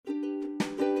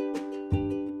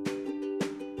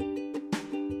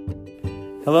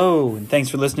Hello, and thanks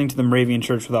for listening to the Moravian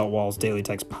Church Without Walls Daily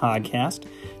Text Podcast.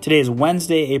 Today is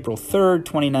Wednesday, April 3rd,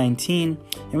 2019,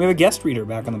 and we have a guest reader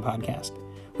back on the podcast.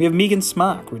 We have Megan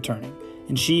Smock returning,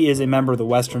 and she is a member of the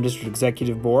Western District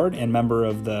Executive Board and member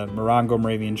of the Morongo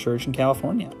Moravian Church in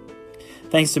California.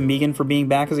 Thanks to Megan for being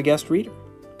back as a guest reader.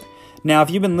 Now,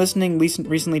 if you've been listening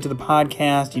recently to the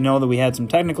podcast, you know that we had some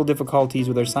technical difficulties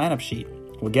with our sign-up sheet.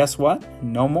 Well, guess what?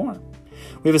 No more.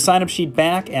 We have a sign-up sheet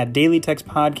back at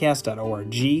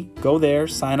dailytextpodcast.org. Go there,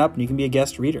 sign up, and you can be a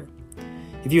guest reader.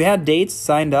 If you had dates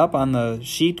signed up on the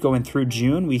sheet going through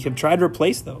June, we have tried to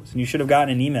replace those, and you should have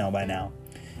gotten an email by now.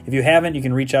 If you haven't, you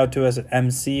can reach out to us at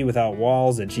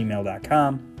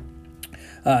mcwithoutwalls@gmail.com,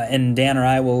 and Dan or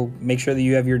I will make sure that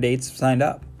you have your dates signed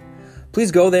up.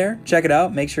 Please go there, check it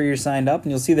out, make sure you're signed up,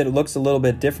 and you'll see that it looks a little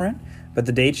bit different. But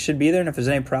the dates should be there, and if there's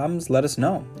any problems, let us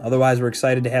know. Otherwise, we're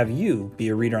excited to have you be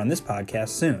a reader on this podcast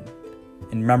soon.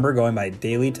 And remember, going by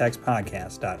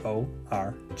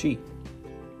dailytextpodcast.org.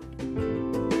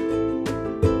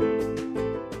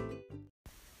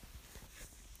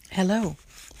 Hello.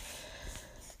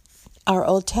 Our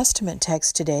Old Testament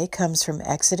text today comes from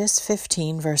Exodus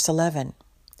 15, verse 11.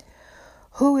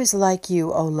 Who is like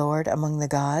you, O Lord, among the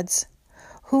gods?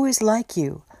 Who is like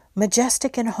you,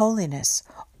 majestic in holiness,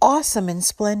 awesome in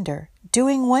splendor,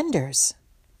 doing wonders?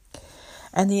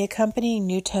 And the accompanying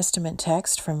New Testament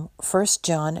text from 1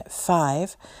 John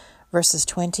 5, verses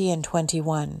 20 and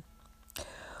 21.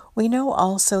 We know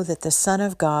also that the Son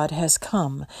of God has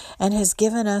come and has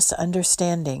given us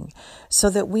understanding, so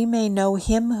that we may know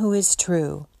him who is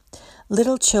true.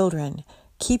 Little children,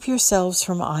 keep yourselves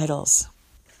from idols.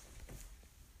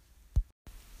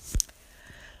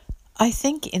 I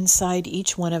think inside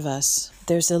each one of us,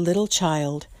 there's a little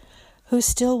child who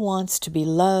still wants to be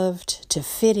loved, to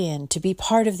fit in, to be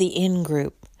part of the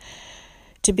in-group,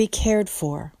 to be cared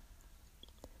for,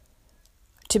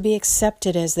 to be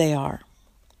accepted as they are.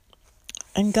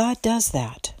 And God does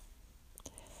that.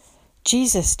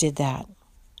 Jesus did that.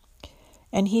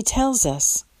 And he tells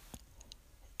us,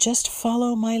 just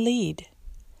follow my lead.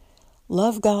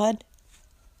 Love God,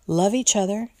 love each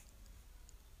other,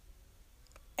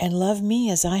 and love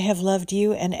me as I have loved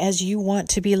you and as you want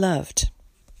to be loved.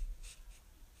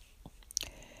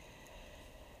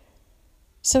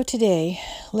 So today,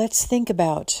 let's think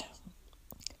about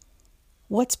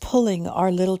what's pulling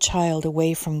our little child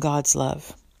away from God's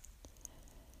love.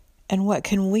 And what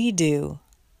can we do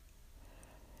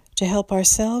to help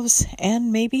ourselves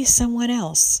and maybe someone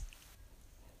else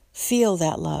feel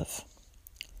that love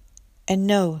and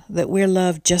know that we're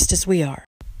loved just as we are?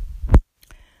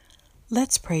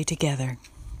 Let's pray together.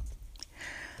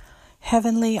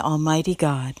 Heavenly Almighty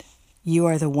God, you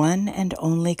are the one and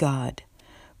only God,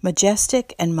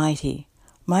 majestic and mighty,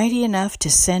 mighty enough to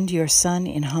send your Son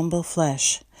in humble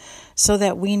flesh, so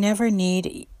that we never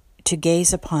need to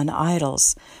gaze upon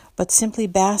idols, but simply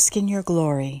bask in your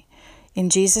glory. In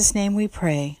Jesus' name we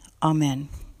pray. Amen.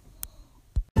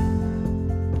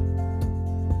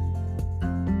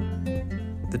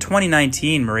 The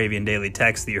 2019 Moravian Daily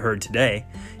Text that you heard today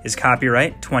is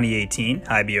copyright 2018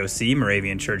 IBOC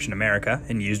Moravian Church in America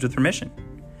and used with permission.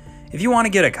 If you want to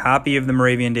get a copy of the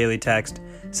Moravian Daily Text,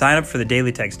 sign up for the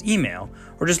Daily Text email,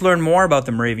 or just learn more about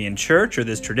the Moravian Church or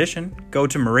this tradition, go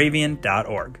to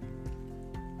moravian.org.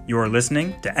 You are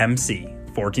listening to MC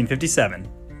 1457,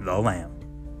 The Lamb.